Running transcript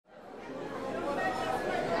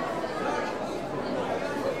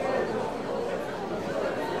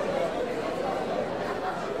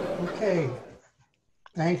Okay,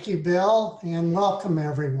 thank you, Bill, and welcome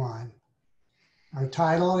everyone. Our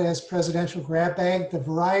title is Presidential Grab Bag, the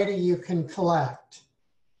variety you can collect.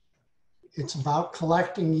 It's about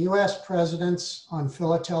collecting US presidents on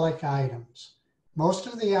philatelic items. Most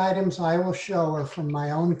of the items I will show are from my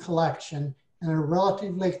own collection and are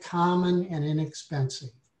relatively common and inexpensive.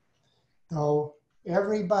 Although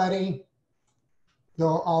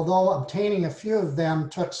obtaining a few of them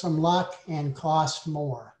took some luck and cost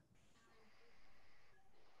more.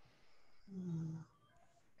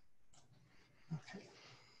 Okay.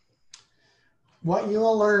 What you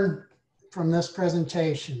will learn from this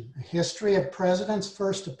presentation: a history of presidents'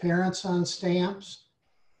 first appearance on stamps,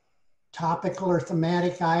 topical or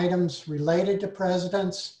thematic items related to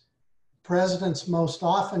presidents, presidents most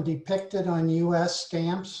often depicted on US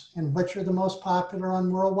stamps, and which are the most popular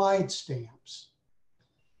on worldwide stamps.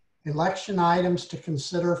 Election items to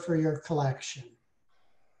consider for your collection.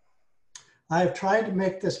 I have tried to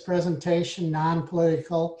make this presentation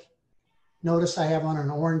non-political. Notice I have on an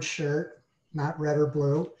orange shirt, not red or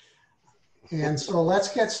blue. And so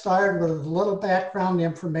let's get started with a little background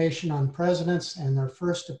information on presidents and their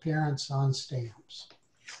first appearance on stamps.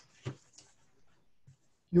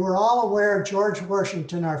 You are all aware George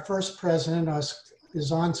Washington, our first president,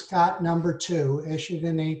 is on Scott number 2, issued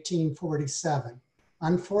in 1847.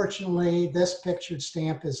 Unfortunately, this pictured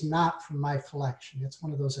stamp is not from my collection. It's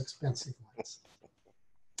one of those expensive ones.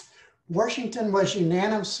 Washington was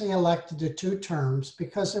unanimously elected to 2 terms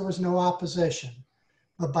because there was no opposition.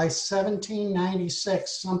 But by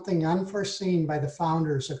 1796, something unforeseen by the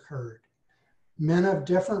founders occurred. Men of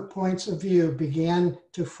different points of view began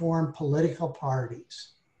to form political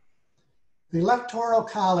parties. The Electoral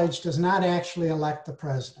College does not actually elect the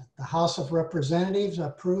president. The House of Representatives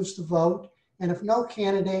approves the vote, and if no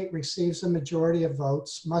candidate receives a majority of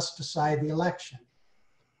votes, must decide the election.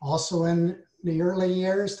 Also in the early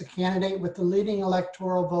years, the candidate with the leading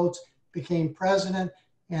electoral votes became president,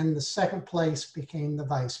 and the second place became the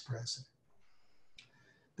vice president.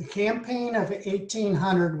 The campaign of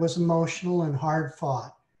 1800 was emotional and hard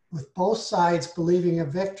fought, with both sides believing a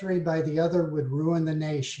victory by the other would ruin the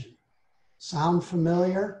nation. Sound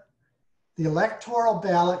familiar? The electoral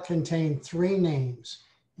ballot contained 3 names: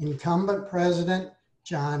 incumbent president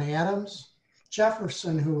John Adams,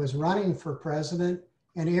 Jefferson, who was running for president,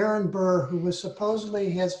 and Aaron Burr, who was supposedly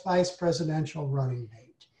his vice presidential running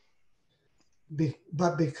mate.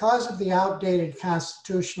 But because of the outdated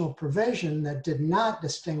constitutional provision that did not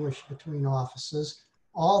distinguish between offices,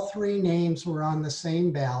 all 3 names were on the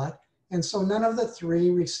same ballot, and so none of the 3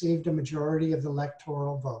 received a majority of the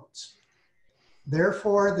electoral votes.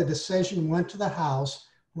 Therefore, the decision went to the House,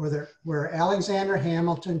 where Alexander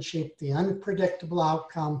Hamilton shaped the unpredictable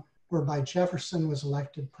outcome whereby Jefferson was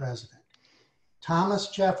elected president. Thomas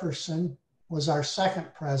Jefferson was our second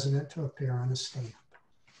president to appear on a stamp.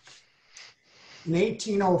 In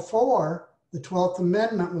 1804, the 12th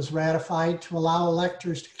Amendment was ratified to allow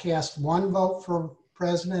electors to cast 1 vote for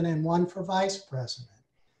president and 1 for vice president.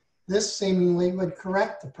 This seemingly would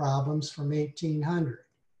correct the problems from 1800.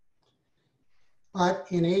 But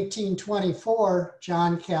in 1824,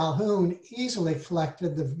 John Calhoun easily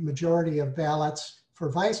collected the majority of ballots for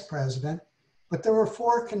vice president, but there were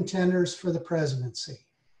 4 contenders for the presidency: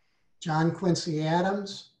 John Quincy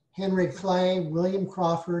Adams, Henry Clay, William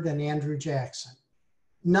Crawford, and Andrew Jackson.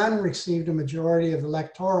 None received a majority of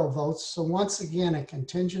electoral votes, so once again, a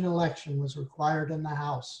contingent election was required in the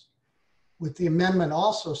House, with the amendment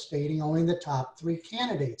also stating only the top 3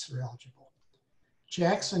 candidates are eligible.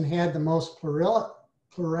 Jackson had the most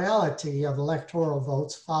plurality of electoral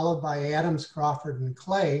votes, followed by Adams, Crawford, and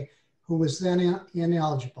Clay, who was then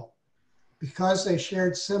ineligible. Because they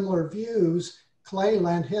shared similar views, Clay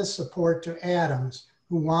lent his support to Adams,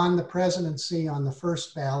 who won the presidency on the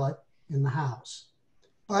first ballot in the House.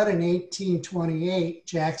 But in 1828,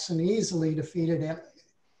 Jackson easily defeated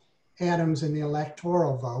Adams in the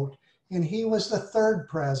electoral vote, and he was the 3rd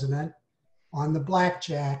president on the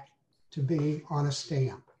blackjack to be on a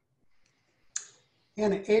stamp.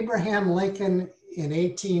 And Abraham Lincoln in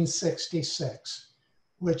 1866,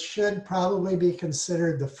 which should probably be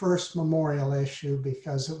considered the first memorial issue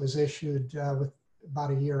because it was issued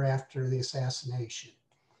about a year after the assassination.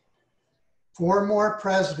 4 more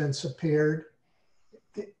presidents appeared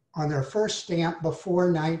on their first stamp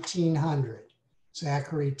before 1900.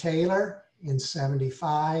 Zachary Taylor in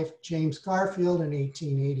 75, James Garfield in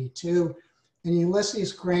 1882, and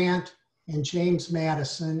Ulysses Grant and James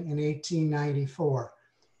Madison in 1894.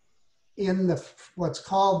 In what's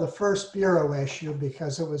called the first Bureau issue,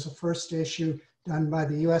 because it was the first issue done by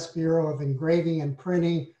the U.S. Bureau of Engraving and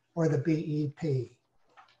Printing, or the BEP.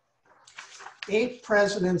 8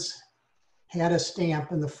 presidents had a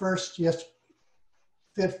stamp in the first just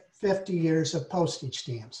 50 years of postage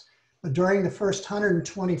stamps. But during the first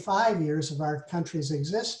 125 years of our country's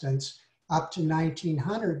existence, up to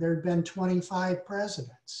 1900, there had been 25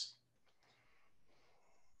 presidents.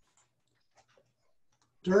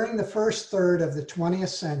 During the first third of the 20th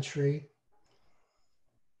century,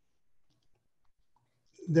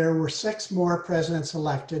 there were 6 more presidents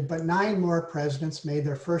elected, but 9 more presidents made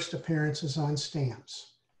their first appearances on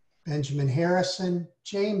stamps. Benjamin Harrison,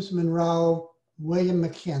 James Monroe, William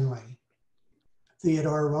McKinley,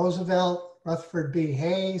 Theodore Roosevelt, Rutherford B.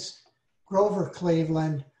 Hayes, Grover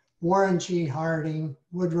Cleveland, Warren G. Harding,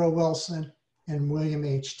 Woodrow Wilson, and William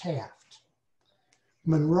H. Taft.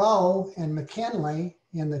 Monroe and McKinley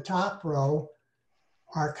in the top row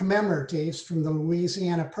are commemoratives from the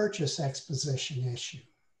Louisiana Purchase Exposition issue.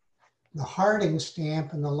 The Harding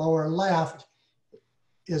stamp in the lower left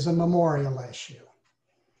is a memorial issue.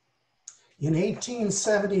 In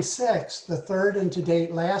 1876, the third and to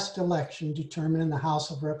date last election determined in the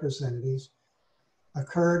House of Representatives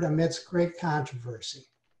occurred amidst great controversy.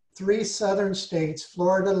 3 southern states,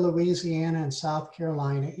 Florida, Louisiana, and South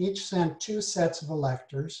Carolina, each sent 2 sets of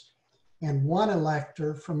electors, and 1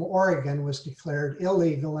 elector from Oregon was declared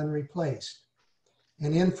illegal and replaced.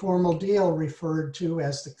 An informal deal referred to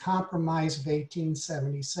as the Compromise of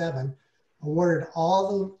 1877 awarded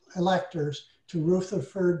all the electors to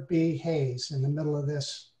Rutherford B. Hayes in the middle of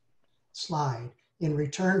this slide in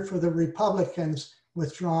return for the Republicans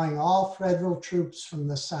withdrawing all federal troops from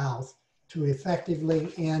the South to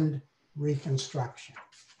effectively end Reconstruction.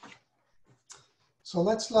 So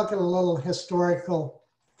let's look at a little historical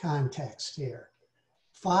context here.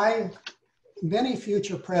 Many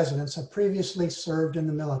future presidents have previously served in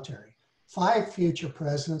the military. 5 future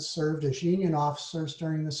presidents served as Union officers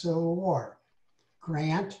during the Civil War: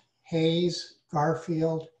 Grant, Hayes,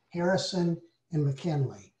 Garfield, Harrison, and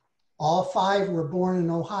McKinley. All 5 were born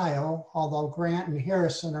in Ohio, although Grant and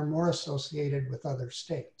Harrison are more associated with other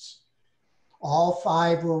states. All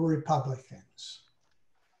 5 were Republicans.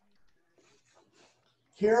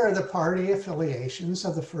 Here are the party affiliations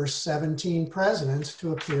of the first 17 presidents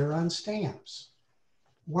to appear on stamps.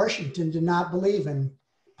 Washington did not believe in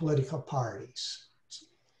political parties.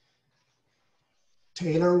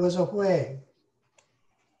 Taylor was a Whig.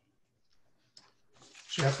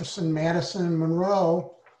 Jefferson, Madison, and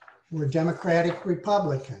Monroe were Democratic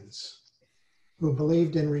Republicans who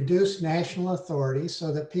believed in reduced national authority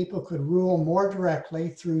so that people could rule more directly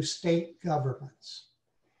through state governments.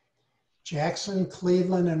 Jackson,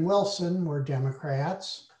 Cleveland, and Wilson were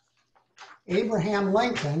Democrats. Abraham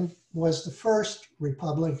Lincoln was the first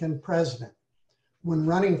Republican president. When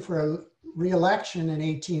running for re-election in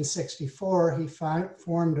 1864, he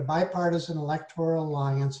formed a bipartisan electoral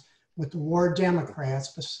alliance with the War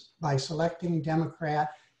Democrats by selecting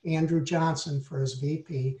Democrat Andrew Johnson for his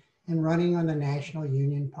VP and running on the National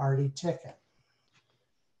Union Party ticket.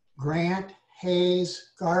 Grant,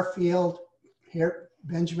 Hayes, Garfield,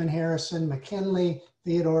 Benjamin Harrison, McKinley,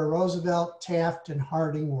 Theodore Roosevelt, Taft, and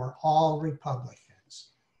Harding were all Republicans.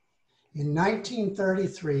 In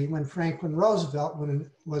 1933, when Franklin Roosevelt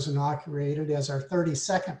was inaugurated as our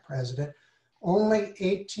 32nd president, only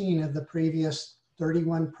 18 of the previous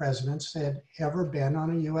 31 presidents had ever been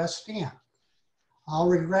on a US stamp. I'll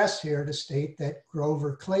regress here to state that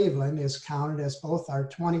Grover Cleveland is counted as both our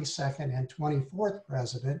 22nd and 24th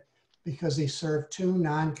president because he served 2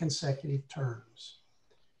 non-consecutive terms.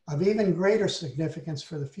 Of even greater significance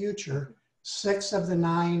for the future, 6 of the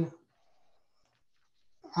 9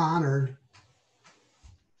 honored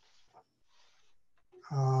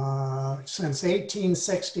since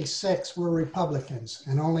 1866 were Republicans,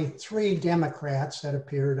 and only 3 Democrats had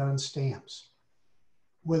appeared on stamps.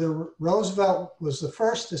 Whether Roosevelt was the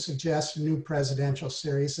first to suggest a new presidential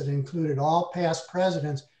series that included all past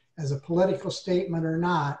presidents as a political statement or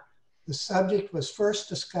not, the subject was first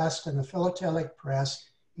discussed in the Philatelic press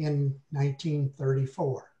in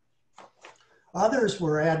 1934. Others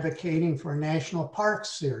were advocating for a national parks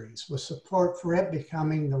series, with support for it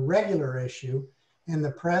becoming the regular issue and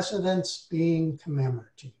the presidents being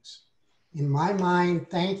commemoratives. In my mind,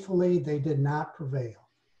 thankfully, they did not prevail.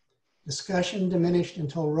 Discussion diminished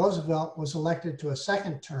until Roosevelt was elected to a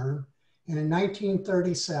 2nd term, and in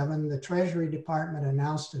 1937, the Treasury Department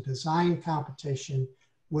announced a design competition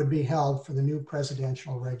would be held for the new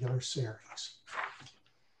presidential regular series.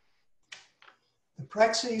 The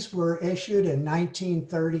Prexies were issued in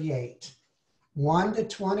 1938. 1 to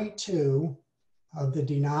 22 of the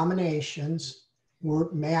denominations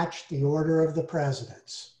matched the order of the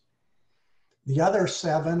presidents. The other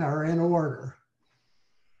 7 are in order.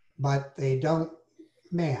 but they don't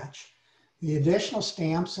match. The additional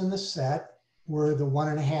stamps in the set were the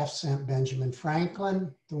 1.5 cent Benjamin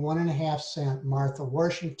Franklin, the 1.5 cent Martha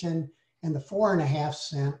Washington, and the 4.5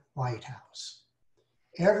 cent White House.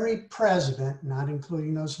 Every president, not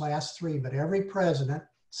including those last three, but every president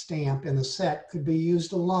stamp in the set could be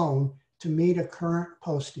used alone to meet a current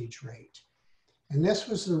postage rate. And this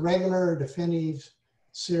was the regular or definitive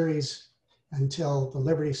series until the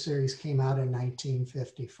Liberty series came out in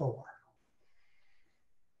 1954.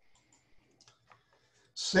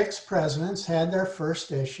 6 presidents had their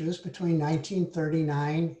first issues between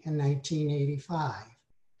 1939 and 1985.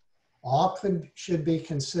 All should be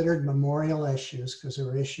considered memorial issues because they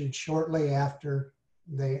were issued shortly after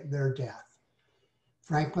their death.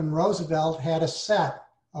 Franklin Roosevelt had a set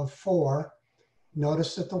of 4.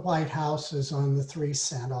 Notice that the White House is on the 3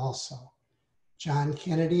 cent also. John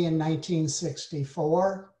Kennedy in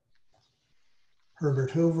 1964,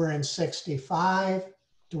 Herbert Hoover in 65,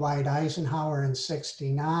 Dwight Eisenhower in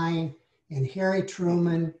 69, and Harry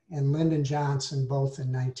Truman and Lyndon Johnson both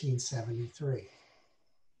in 1973.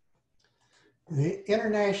 The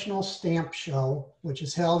International Stamp Show, which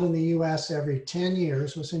is held in the US every 10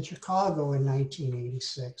 years, was in Chicago in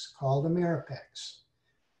 1986, called Ameripex.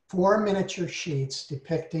 4 miniature sheets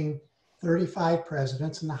depicting 35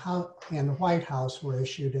 presidents and the White House were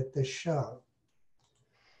issued at this show.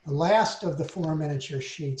 The last of the 4 miniature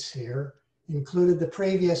sheets here included the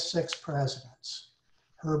previous 6 presidents: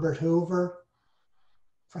 Herbert Hoover,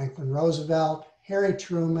 Franklin Roosevelt, Harry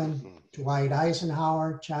Truman, Dwight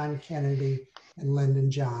Eisenhower, John Kennedy, and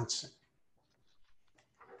Lyndon Johnson.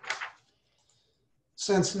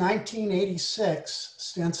 Since 1986,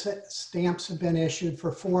 stamps have been issued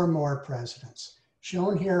for 4 more presidents.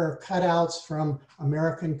 Shown here are cutouts from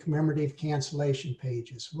American commemorative cancellation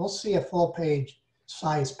pages. We'll see a full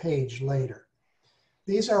size page later.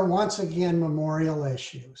 These are once again memorial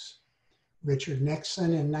issues. Richard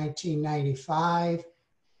Nixon in 1995,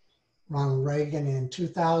 Ronald Reagan in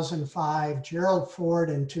 2005, Gerald Ford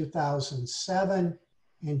in 2007,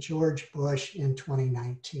 and George Bush in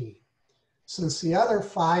 2019. Since the other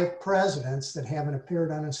 5 presidents that haven't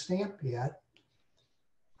appeared on a stamp yet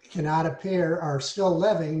cannot appear, are still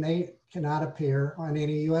living, they cannot appear on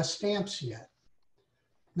any US stamps yet.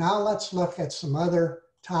 Now let's look at some other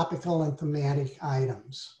topical and thematic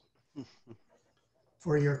items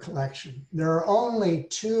for your collection. There are only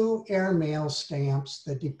 2 airmail stamps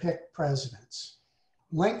that depict presidents: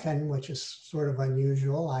 Lincoln, which is sort of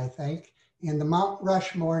unusual, I think, and the Mount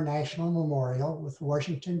Rushmore National Memorial with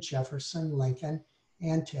Washington, Jefferson, Lincoln,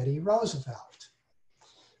 and Teddy Roosevelt.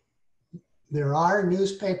 There are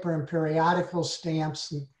newspaper and periodical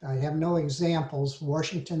stamps. I have no examples.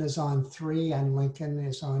 Washington is on 3 and Lincoln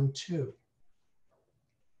is on 2.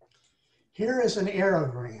 Here is an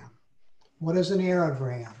aerogram. What is an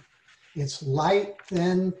aerogram? It's light,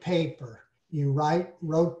 thin paper. You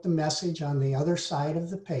wrote the message on the other side of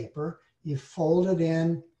the paper. You fold it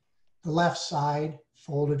in the left side,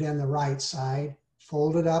 fold it in the right side,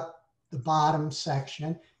 fold it up the bottom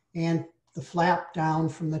section, and the flap down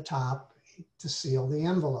from the top to seal the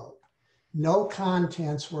envelope. No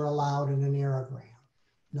contents were allowed in an aerogram.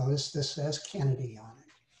 Notice this says Kennedy on it.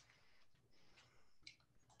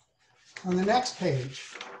 On the next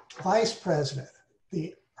page, Vice President.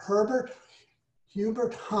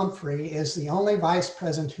 Hubert Humphrey is the only vice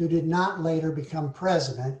president who did not later become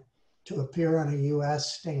president to appear on a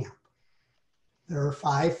US stamp. There are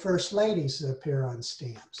 5 first ladies that appear on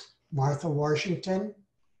stamps: Martha Washington,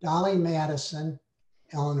 Dolly Madison,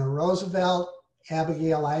 Eleanor Roosevelt,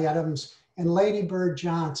 Abigail Adams, and Lady Bird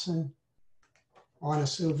Johnson on a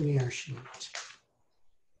souvenir sheet.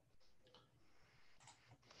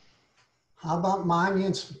 How about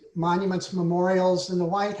monuments, memorials in the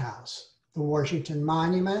White House? The Washington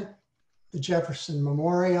Monument, the Jefferson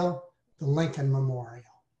Memorial, the Lincoln Memorial.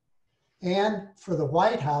 And for the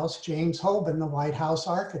White House, James Hoban, the White House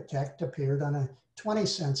architect, appeared on a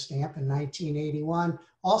 20-cent stamp in 1981,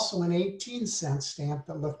 also an 18-cent stamp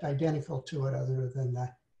that looked identical to it other than the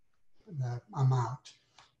amount.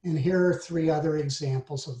 And here are 3 other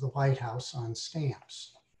examples of the White House on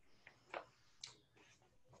stamps.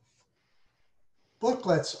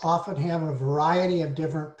 Booklets often have a variety of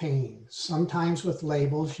different panes, sometimes with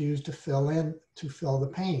labels used to fill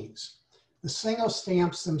the panes. The single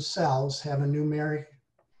stamps themselves have a numeric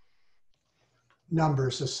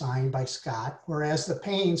numbers assigned by Scott, whereas the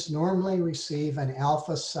panes normally receive an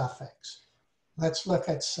alpha suffix. Let's look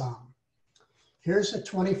at some. Here's a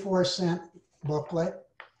 24-cent booklet,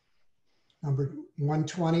 number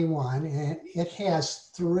 121, and it has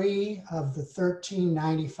 3 of the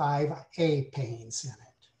 1395A panes in it.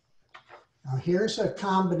 Now here's a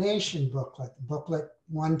combination booklet, booklet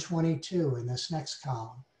 122 in this next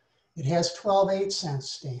column. It has 12 8-cent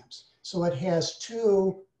stamps. So it has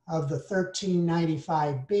 2 of the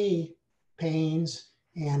 1395B panes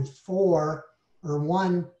and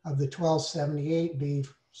 1 of the 1278B,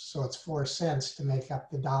 so it's 4 cents to make up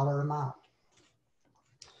the dollar amount.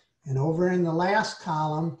 And over in the last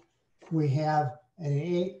column, we have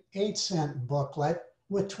an 8-cent booklet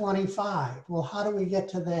with 25. Well, how do we get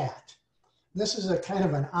to that? This is a kind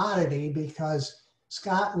of an oddity because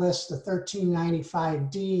Scott lists the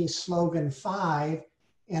 1395D slogan 5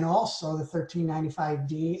 and also the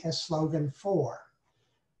 1395D as slogan 4.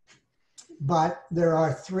 But there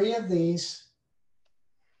are 3 of these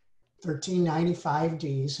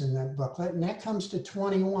 1395Ds in that booklet, and that comes to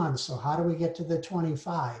 21. So how do we get to the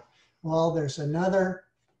 25? Well, there's another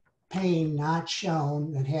pane not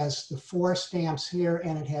shown that has the 4 stamps here,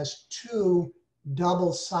 and it has 2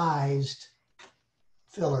 double-sized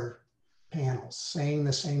filler panels saying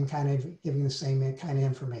the same kind of, giving the same kind of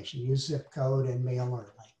information. Use zip code and mail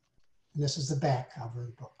early. And this is the back cover of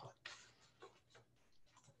the booklet.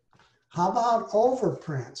 How about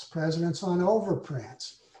overprints, presidents on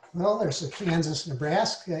overprints? Well, there's the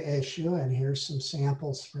Kansas-Nebraska issue, and here's some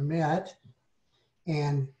samples from it.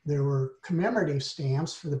 And there were commemorative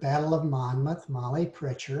stamps for the Battle of Monmouth, Molly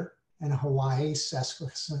Pritchard, and a Hawaii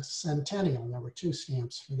sesquicentennial. And there were 2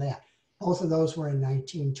 stamps for that. Both of those were in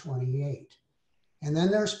 1928. And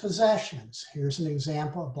then there's possessions. Here's an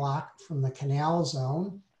example, a block from the Canal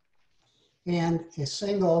Zone and a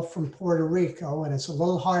single from Puerto Rico. And it's a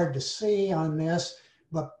little hard to see on this,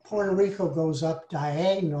 but Puerto Rico goes up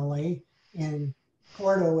diagonally and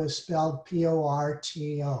Porto is spelled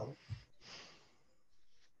P-O-R-T-O.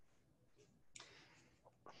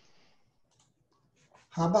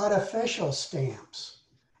 How about official stamps?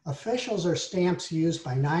 Officials are stamps used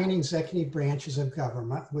by 9 executive branches of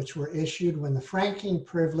government, which were issued when the franking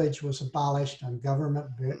privilege was abolished on government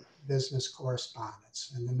business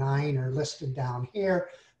correspondence. And the 9 are listed down here.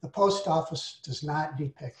 The post office does not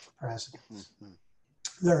depict the presidents.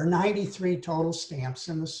 There are 93 total stamps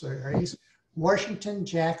in the series. Washington,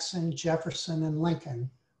 Jackson, Jefferson, and Lincoln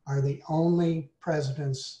are the only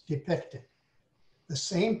presidents depicted. The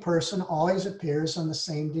same person always appears on the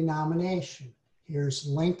same denomination. Here's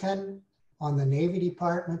Lincoln on the Navy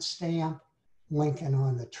Department stamp, Lincoln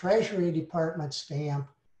on the Treasury Department stamp,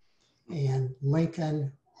 and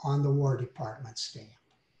Lincoln on the War Department stamp.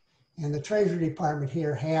 And the Treasury Department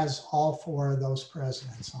here has all 4 of those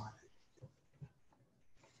presidents on it.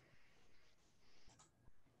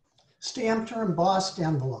 Stamped or embossed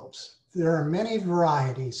envelopes. There are many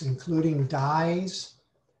varieties, including dyes,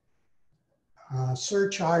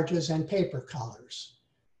 surcharges, and paper colors.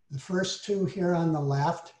 The first 2 here on the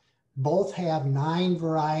left both have 9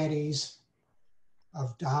 varieties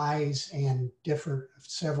of dyes and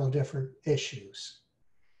several different issues.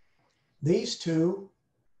 These 2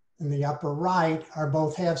 in the upper right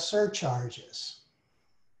both have surcharges.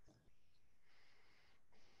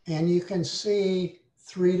 And you can see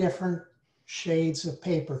 3 different shades of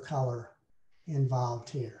paper color involved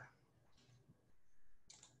here.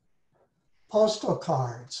 Postal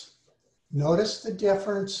cards. Notice the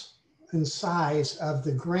difference in size of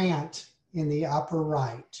the grant in the upper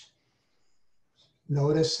right.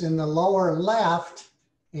 Notice in the lower left,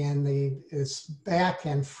 it's back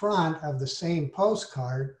and front of the same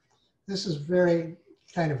postcard. This is very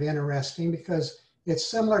kind of interesting because it's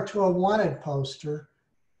similar to a wanted poster.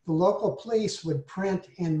 The local police would print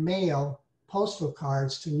and mail postal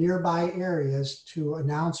cards to nearby areas to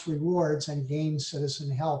announce rewards and gain citizen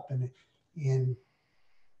help in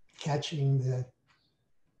catching the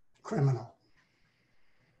criminal.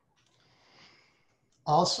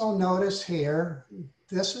 Also notice here,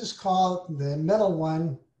 this is called, the middle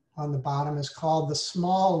one on the bottom is called the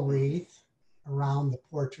small wreath around the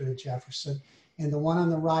portrait of Jefferson, and the one on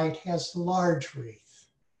the right has the large wreath.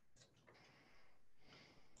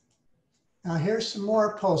 Now here's some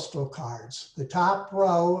more postal cards. The top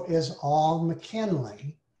row is all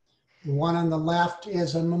McKinley. The one on the left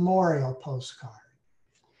is a memorial postcard.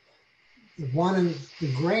 The one in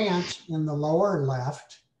the grant in the lower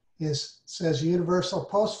left says Universal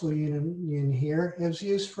Postal Union here is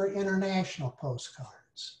used for international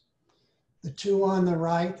postcards. The 2 on the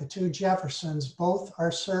right, the 2 Jeffersons, both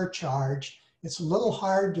are surcharged. It's a little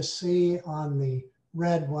hard to see on the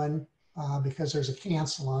red one because there's a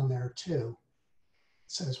cancel on there too.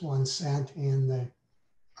 It says 1 cent and the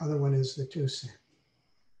other one is the 2 cent.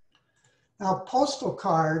 Now, postal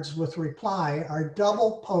cards with reply are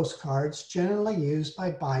double postcards generally used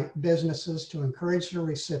by businesses to encourage their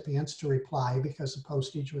recipients to reply because the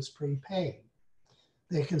postage was prepaid.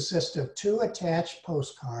 They consist of 2 attached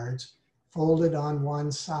postcards folded on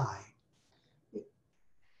one side.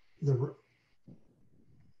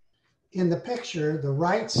 In the picture, the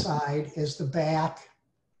right side is the back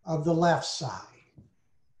of the left side,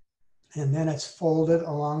 and then it's folded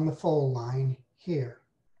along the fold line here.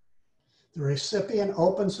 The recipient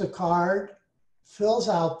opens the card, fills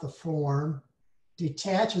out the form,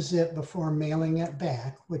 detaches it before mailing it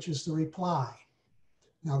back, which is the reply.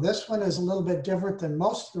 Now this one is a little bit different than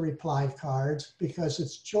most of the reply cards because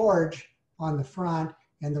it's George on the front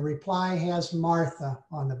and the reply has Martha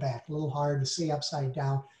on the back. A little hard to see upside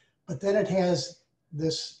down, but then it has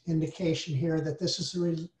this indication here that this is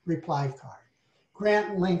the reply card.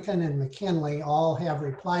 Grant, Lincoln, and McKinley all have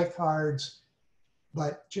reply cards,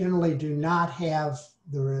 but generally do not have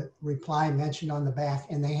the reply mentioned on the back,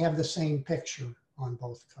 and they have the same picture on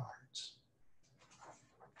both cards.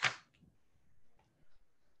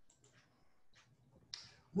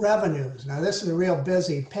 Revenues. Now this is a real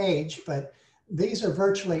busy page, but these are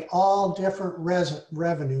virtually all different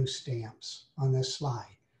revenue stamps on this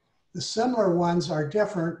slide. The similar ones are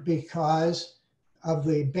different because of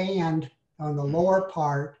the band on the lower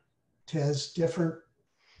part. Has different.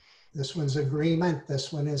 This one's agreement,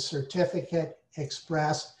 this one is certificate,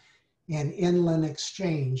 express, and inland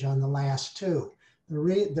exchange on the last 2.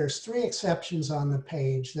 There's 3 exceptions on the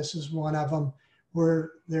page. This is one of them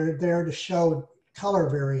where they're there to show color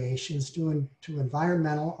variations due to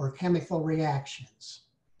environmental or chemical reactions.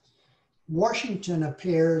 Washington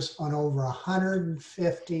appears on over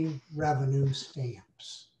 150 revenue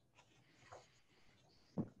stamps.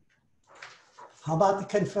 How about the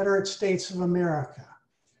Confederate States of America?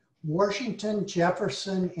 Washington,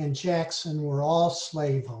 Jefferson, and Jackson were all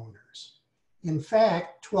slave owners. In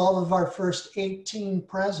fact, 12 of our first 18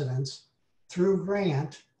 presidents, through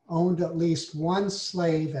Grant, owned at least one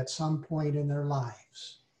slave at some point in their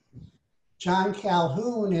lives. John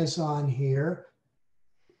Calhoun is on here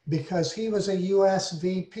because he was a US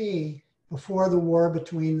VP before the war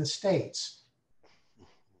between the states,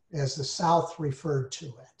 as the South referred to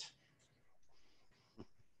it.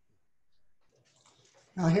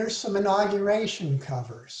 Now here's some inauguration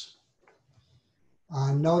covers.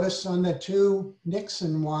 Notice on the 2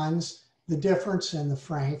 Nixon ones, the difference in the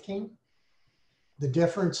franking, the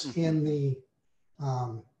difference in the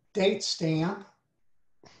date stamp,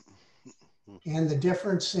 and the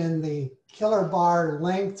difference in the killer bar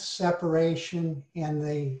length, separation, and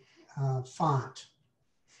the font.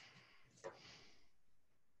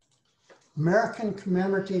 American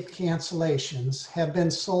commemorative cancellations have been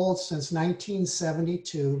sold since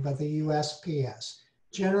 1972 by the USPS,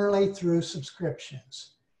 generally through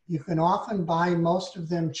subscriptions. You can often buy most of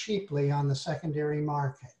them cheaply on the secondary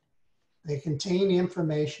market. They contain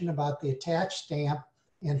information about the attached stamp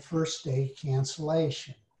and first day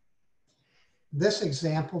cancellation. This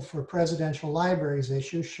example for Presidential Libraries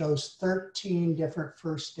issue shows 13 different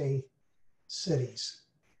first day cities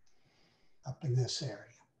up in this area.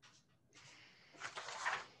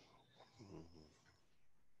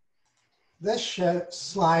 This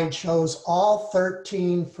slide shows all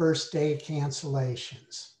 13 first day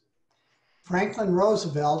cancellations. Franklin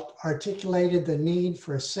Roosevelt articulated the need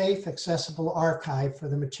for a safe, accessible archive for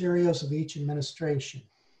the materials of each administration.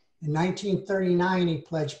 In 1939, he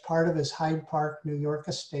pledged part of his Hyde Park, New York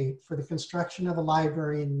estate for the construction of a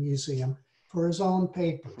library and museum for his own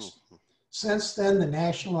papers. Since then, the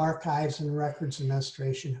National Archives and Records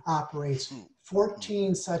Administration operates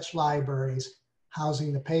 14 such libraries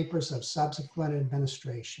housing the papers of subsequent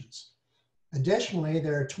administrations. Additionally,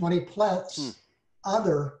 there are 20 plus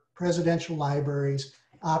other presidential libraries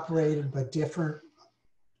operated by different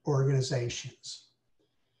organizations.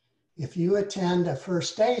 If you attend a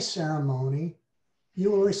first day ceremony,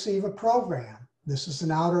 you will receive a program. This is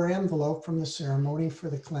an outer envelope from the ceremony for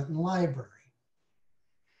the Clinton Library.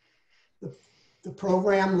 The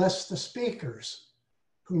program lists the speakers,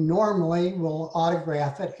 who normally will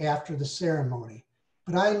autograph it after the ceremony.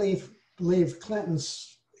 But I believe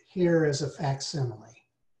Clinton's here as a facsimile.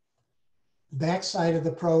 The backside of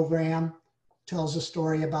the program tells a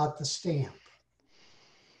story about the stamp.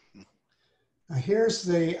 Now here's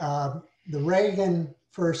the Reagan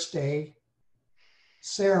first day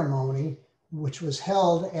ceremony, which was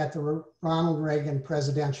held at the Ronald Reagan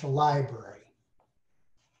Presidential Library.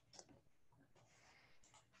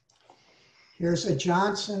 Here's a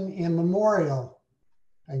Johnson in memorial.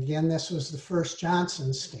 Again, this was the first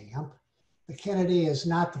Johnson stamp. The Kennedy is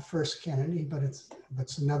not the first Kennedy, but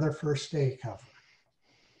it's another first day cover.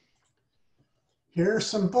 Here are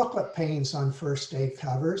some booklet paintings on first day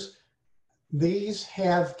covers. These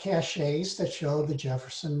have cachets that show the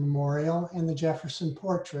Jefferson Memorial and the Jefferson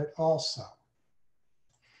portrait also.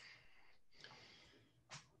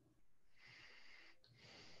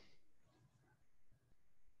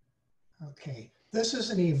 Okay, this is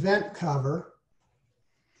an event cover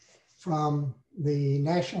from the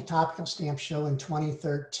National Topical Stamp Show in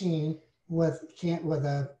 2013 with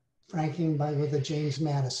a franking with a James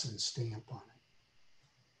Madison stamp on it.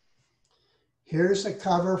 Here's a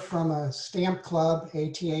cover from a stamp club,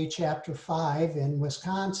 ATA Chapter 5 in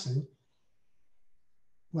Wisconsin,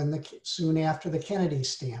 soon after the Kennedy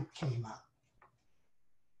stamp came up.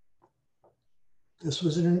 This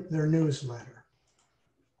was in their newsletter.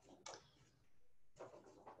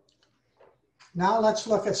 Now let's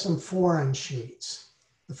look at some foreign sheets.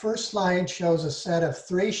 The first slide shows a set of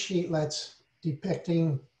 3 sheetlets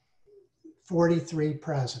depicting 43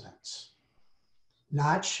 presidents.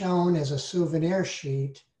 Not shown as a souvenir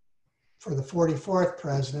sheet for the 44th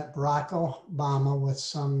president, Barack Obama, with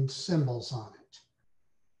some symbols on it.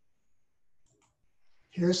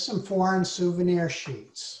 Here's some foreign souvenir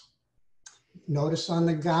sheets. Notice on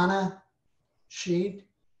the Ghana sheet,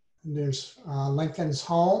 there's Lincoln's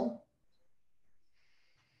home,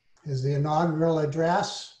 is the inaugural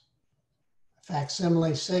address,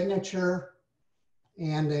 facsimile signature,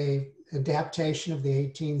 and an adaptation of the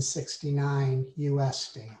 1869 US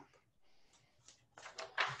stamp.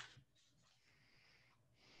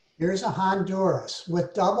 Here's a Honduras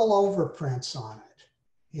with double overprints on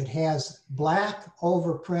it. It has black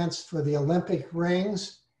overprints for the Olympic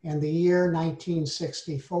rings and the year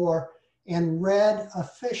 1964, and red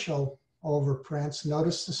official overprints,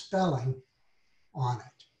 notice the spelling on it.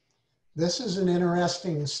 This is an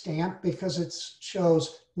interesting stamp because it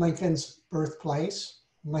shows Lincoln's birthplace,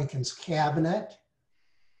 Lincoln's cabinet,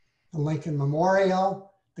 the Lincoln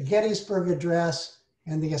Memorial, the Gettysburg Address,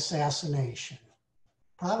 and the assassination.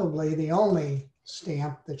 Probably the only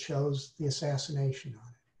stamp that shows the assassination on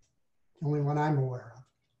it, the only one I'm aware of.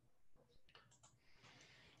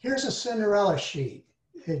 Here's a Cinderella sheet.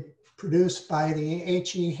 It produced by the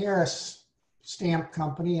H.E. Harris Stamp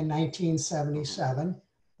Company in 1977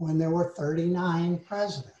 when there were 39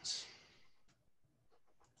 presidents.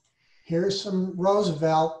 Here's some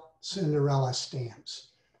Roosevelt Cinderella stamps.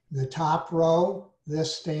 The top row,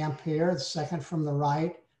 this stamp here, the second from the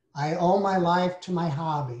right, I owe my life to my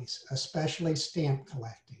hobbies, especially stamp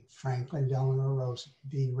collecting, Franklin Delano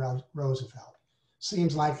D. Roosevelt.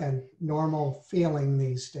 Seems like a normal feeling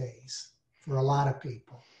these days for a lot of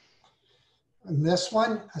people. And this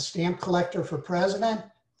one, a stamp collector for president,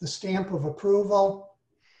 the stamp of approval,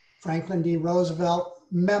 Franklin D. Roosevelt,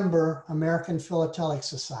 member, American Philatelic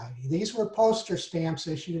Society. These were poster stamps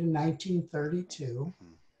issued in 1932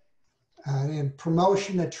 and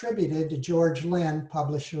promotion attributed to George Lynn,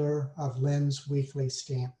 publisher of Lynn's Weekly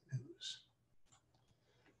Stamp News.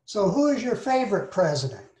 So who is your favorite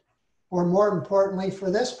president? Or more importantly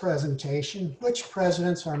for this presentation, which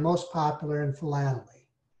presidents are most popular in philately?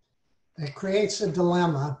 It creates a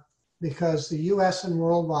dilemma because the US and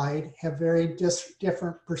worldwide have very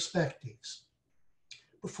different perspectives.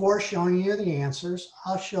 Before showing you the answers,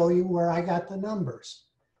 I'll show you where I got the numbers.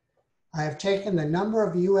 I have taken the number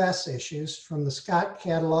of US issues from the Scott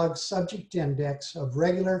Catalog Subject Index of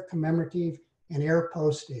regular, commemorative, and air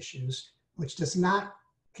post issues, which does not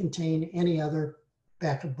contain any other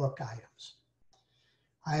back of book items.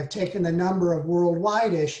 I have taken the number of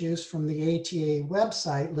worldwide issues from the ATA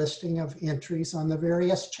website listing of entries on the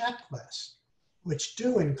various checklists, which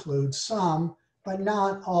do include some, but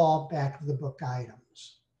not all back of the book items.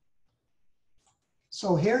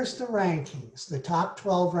 So here's the rankings, the top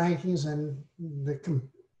 12 rankings and the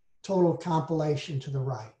total compilation to the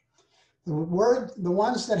right. The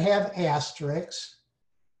ones that have asterisks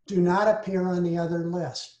do not appear on the other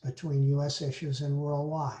list between US issues and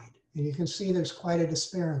worldwide. And you can see there's quite a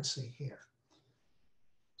disparity here.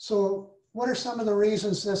 So what are some of the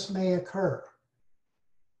reasons this may occur?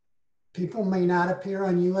 People may not appear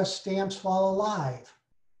on US stamps while alive.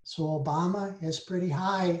 So Obama is pretty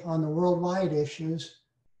high on the worldwide issues,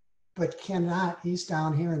 but cannot, he's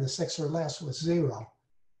down here in the 6 or less with 0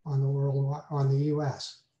 on the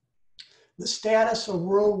US. The status of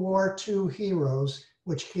World War II heroes,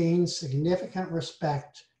 which gained significant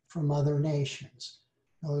respect from other nations.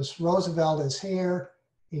 Notice Roosevelt is here,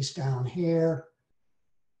 he's down here.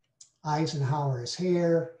 Eisenhower is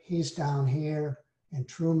here, he's down here, and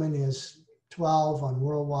Truman is 12 on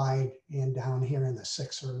worldwide and down here in the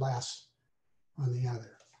 6 or less on the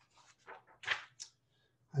other.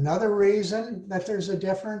 Another reason that there's a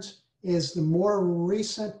difference is the more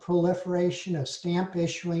recent proliferation of stamp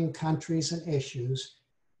issuing countries and issues,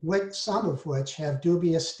 with some of which have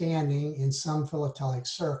dubious standing in some philatelic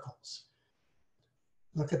circles.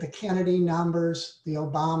 Look at the Kennedy numbers, the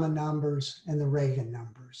Obama numbers, and the Reagan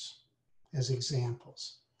numbers as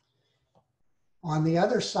examples. On the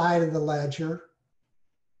other side of the ledger,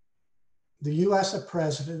 the US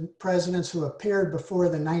presidents who appeared before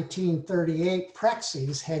the 1938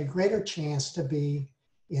 Prexes had greater chance to be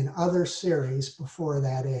in other series before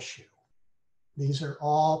that issue. These are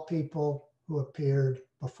all people who appeared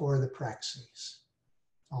before the Prexes,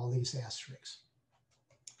 all these asterisks.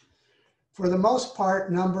 For the most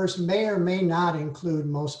part, numbers may or may not include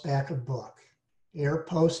most back of book. Air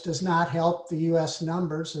post does not help the US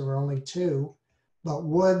numbers, there were only 2, but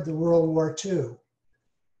would the World War II.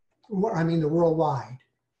 The worldwide.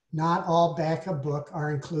 Not all back of book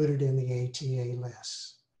are included in the ATA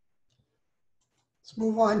lists. Let's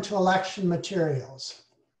move on to election materials.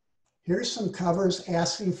 Here's some covers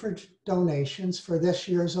asking for donations for this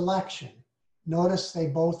year's election. Notice they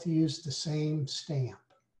both use the same stamp.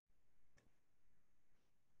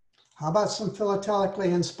 How about some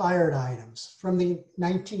philatelically inspired items from the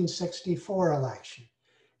 1964 election?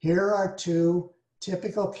 Here are 2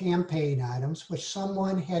 typical campaign items which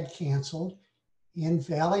someone had canceled in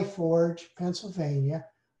Valley Forge, Pennsylvania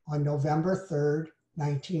on November 3rd,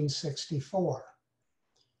 1964,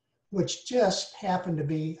 which just happened to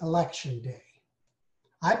be election day.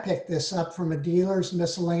 I picked this up from a dealer's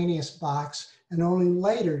miscellaneous box and only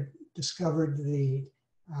later discovered the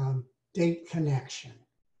date connection.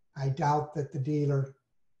 I doubt that the dealer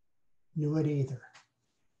knew it either.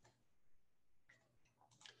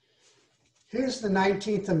 Here's the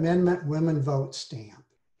 19th Amendment Women Vote stamp.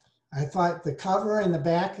 I thought the cover and the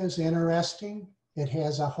back is interesting. It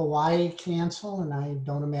has a Hawaii cancel, and I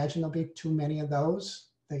don't imagine there'll be too many of those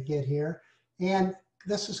that get here. And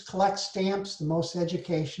this is collect stamps, the most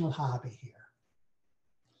educational hobby here.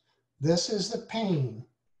 This is the pane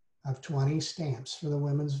of 20 stamps for the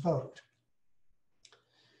women's vote.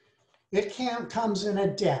 It comes in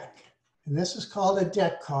a deck, and this is called a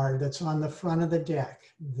deck card that's on the front of the deck.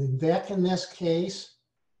 The deck in this case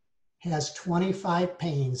has 25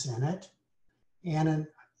 panes in it and an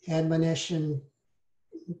admonition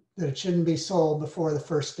that it shouldn't be sold before the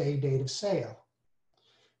first date of sale.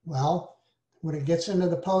 Well, when it gets into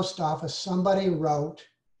the post office, somebody wrote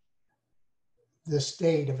this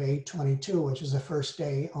date of 8/22, which is the first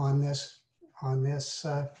day on this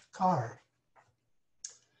card.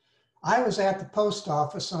 I was at the post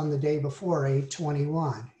office on the day before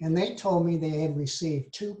 8/21, and they told me they had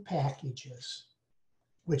received 2 packages,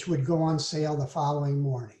 which would go on sale the following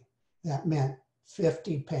morning. That meant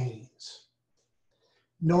 50 panes.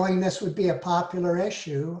 Knowing this would be a popular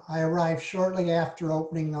issue, I arrived shortly after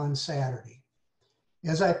opening on Saturday.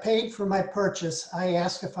 As I paid for my purchase, I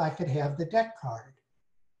asked if I could have the deck card,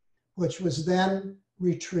 which was then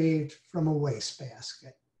retrieved from a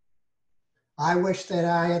wastebasket. I wish that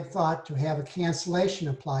I had thought to have a cancellation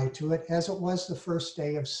applied to it, as it was the first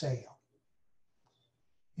day of sale.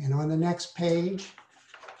 And on the next page,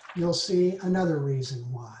 you'll see another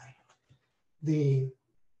reason why. The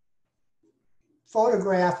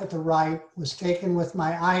photograph at the right was taken with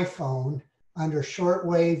my iPhone under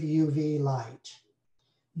shortwave UV light.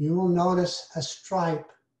 You will notice a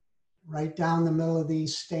stripe right down the middle of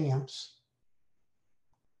these stamps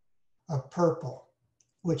of purple,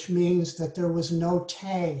 which means that there was no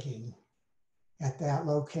tagging at that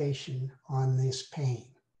location on this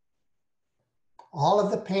pane. All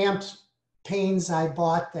of the panes I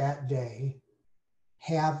bought that day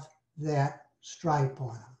have that stripe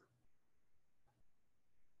on them.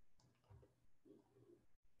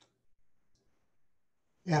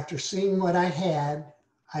 After seeing what I had,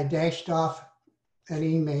 I dashed off an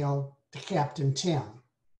email to Captain Tim.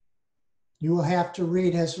 You will have to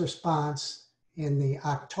read his response in the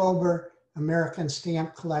October American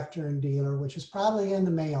Stamp Collector and Dealer, which is probably in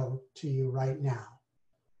the mail to you right now.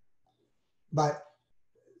 But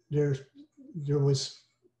there was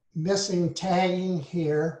missing tagging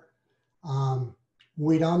here.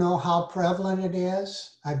 We don't know how prevalent it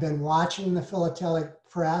is. I've been watching the philatelic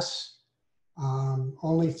press.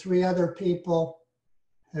 Only 3 other people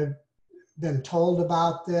have been told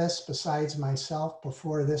about this besides myself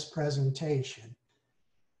before this presentation.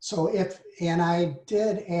 So and I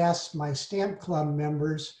did ask my stamp club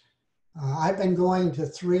members, I've been going to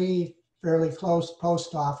 3 fairly close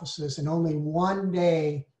post offices, and only one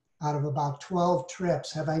day out of about 12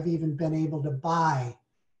 trips have I even been able to buy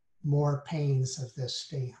more panes of this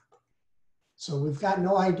stamp. So we've got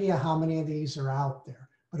no idea how many of these are out there.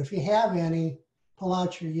 But if you have any, pull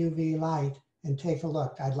out your UV light and take a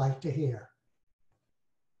look. I'd like to hear.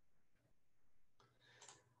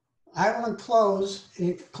 I will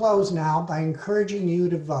close now by encouraging you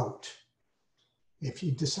to vote. If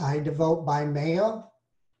you decide to vote by mail,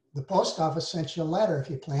 the post office sent you a letter. If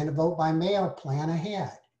you plan to vote by mail, plan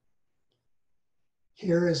ahead.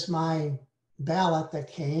 Here is my ballot that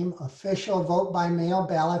came, official vote by mail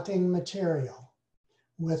balloting material,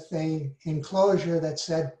 with a enclosure that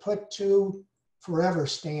said put 2 forever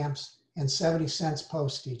stamps and 70 cents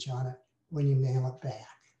postage on it when you mail it back.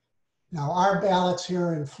 Now, our ballots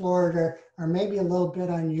here in Florida are maybe a little bit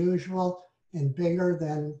unusual and bigger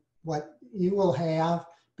than what you will have,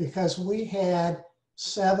 because we had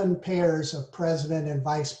 7 pairs of president and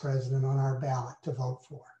vice president on our ballot to vote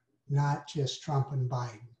for, not just Trump and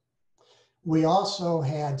Biden. We also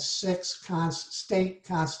had 6 state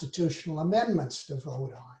constitutional amendments to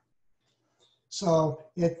vote on. So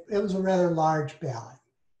it was a rather large ballot.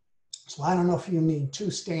 So I don't know if you need 2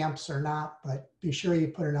 stamps or not, but be sure you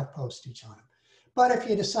put enough postage on them. But if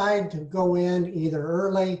you decide to go in either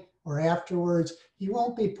early or afterwards, you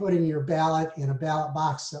won't be putting your ballot in a ballot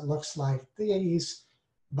box that looks like these,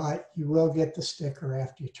 but you will get the sticker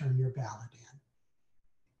after you turn your ballot in.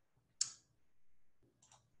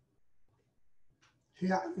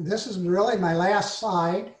 Yeah, this is really my last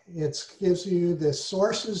slide. It gives you the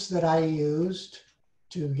sources that I used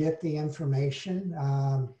to get the information.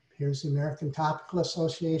 Here's the American Topical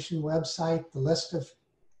Association website, the list of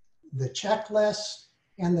the checklist,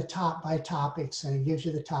 and the top by topics, and it gives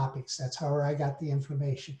you the topics. That's how I got the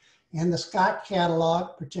information. And the Scott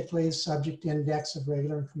catalog, particularly the subject index of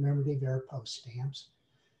regular and commemorative air post stamps.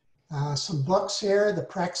 Some books here, The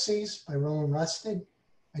Prexes by Roland Rusted,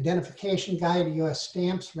 Identification Guide to U.S.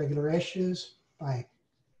 Stamps, Regular Issues by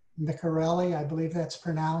Micarelli, I believe that's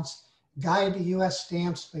pronounced, Guide to U.S.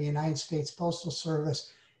 Stamps by United States Postal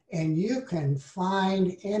Service. And you can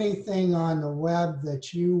find anything on the web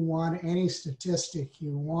that you want, any statistic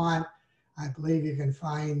you want. I believe you can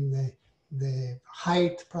find the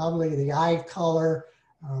height, probably the eye color,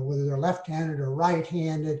 whether they're left-handed or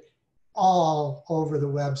right-handed, all over the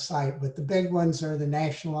website. But the big ones are the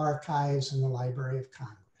National Archives and the Library of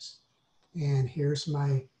Congress. And here's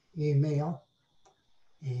my email.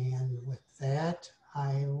 And with that,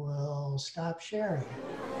 I will stop sharing.